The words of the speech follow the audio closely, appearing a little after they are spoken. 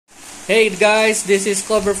Hey guys, this is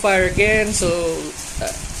Coverfire again. So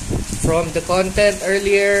from the content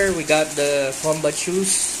earlier, we got the combat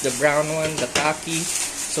shoes, the brown one, the khaki.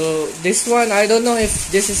 So this one, I don't know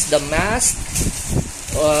if this is the mask.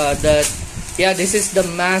 This is the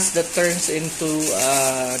mask that turns into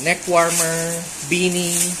neck warmer,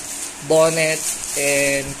 beanie, bonnet,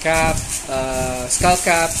 and cap, skull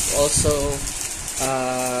cap. Also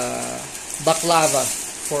baklava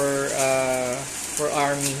for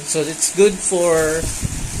army. So it's good for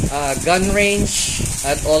gun range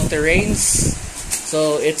at all terrains.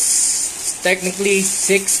 So it's technically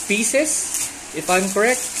 6 pieces, if I'm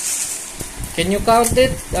correct. Can you count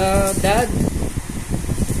it, Dad? 1,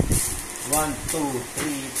 2, 3,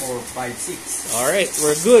 4, 5, 6. All right,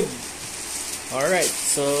 we're good. All right,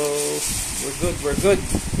 so we're good.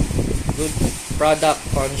 Good product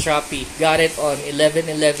on Shopee. Got it on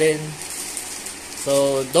 11/11.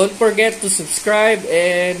 So don't forget to subscribe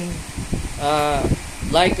and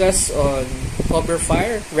like us on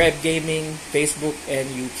Coverfire, Rev Gaming, Facebook, and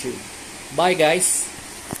YouTube. Bye guys.